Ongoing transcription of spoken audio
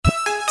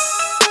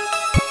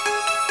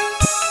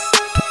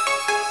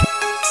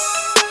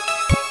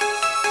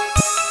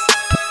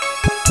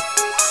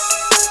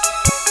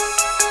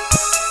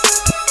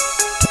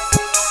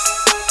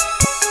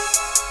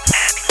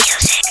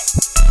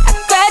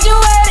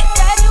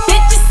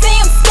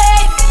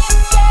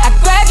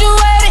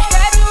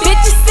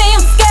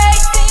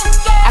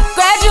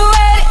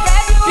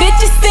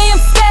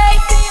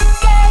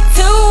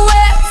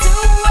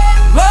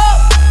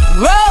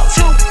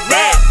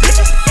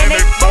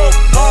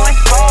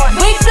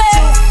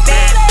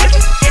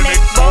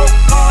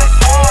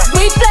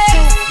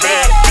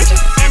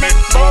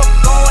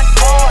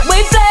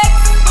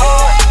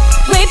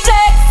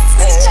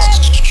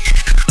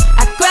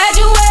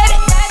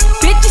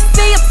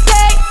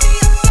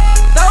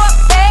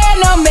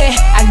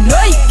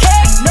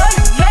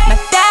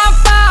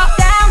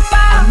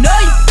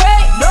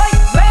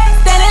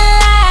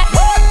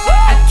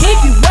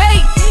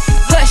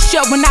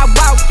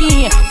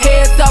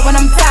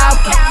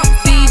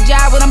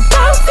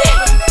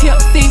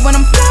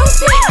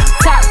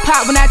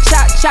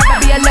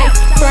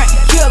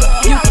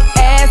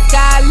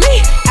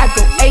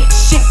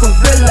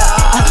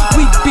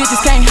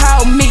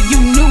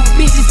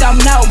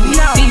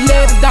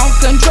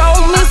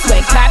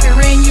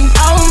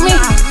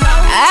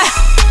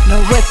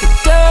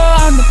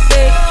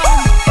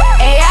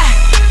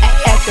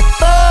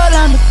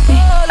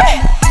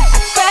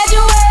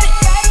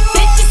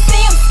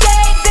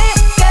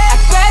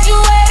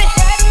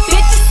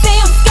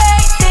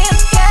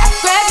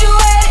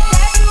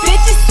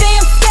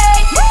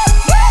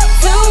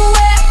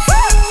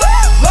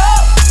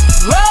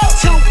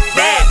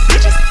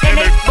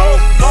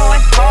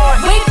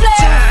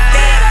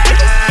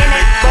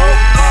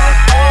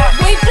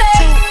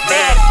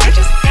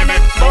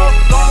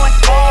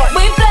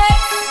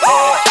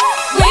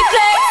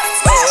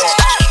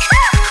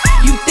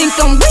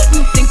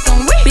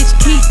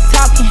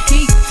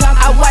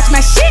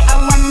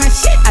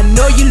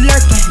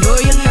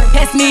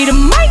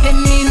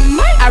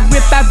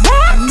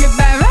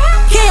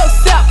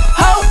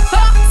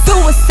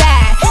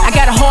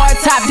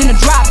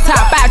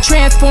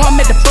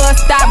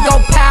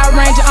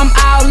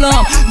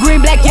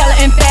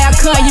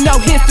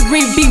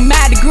degree, be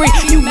my degree.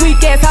 You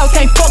weak ass hoes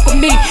can't fuck with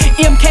me.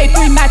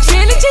 MK3 my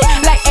trilogy,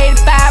 like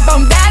 85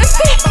 on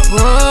Dynasty.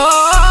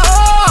 Whoa.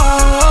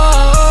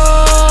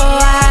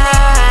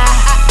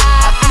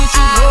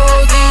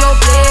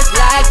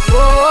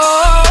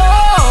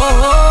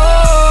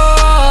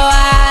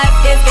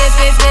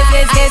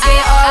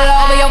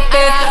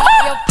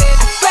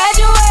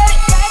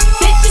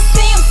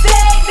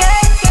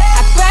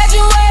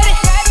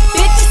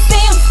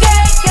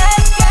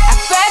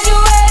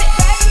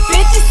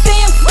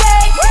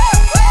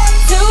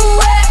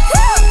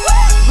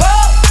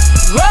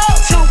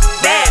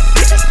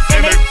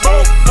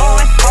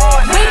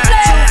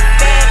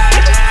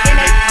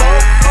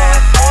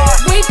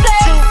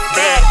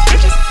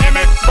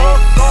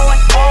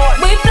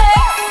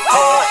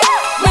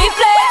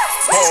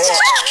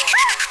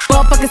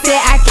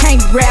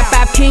 Rap,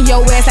 I pin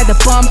your ass like the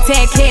bum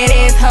tag head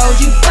assholes.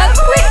 You fuck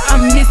with,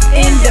 I'm Miss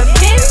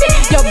Independent.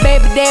 Your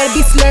baby daddy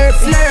be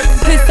slurping,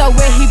 piss so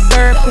where he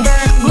burping.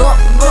 Look,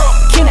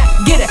 can I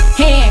get a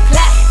hand?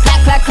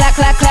 Clap, clap, clap,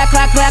 clap, clap,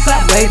 clap, clap,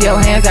 clap. Wave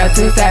your hands out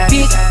to the side,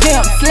 bitch,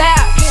 damn,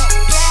 slap.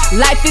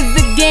 Life is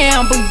a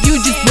gamble,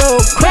 you just roll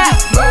crap.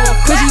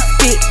 Cause you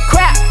spit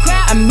crap,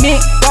 I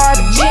meant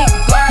garbage.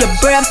 Your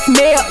breath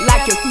smell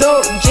like your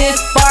throat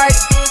just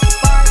farted.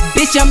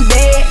 Bitch, I'm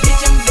dead,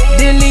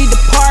 delete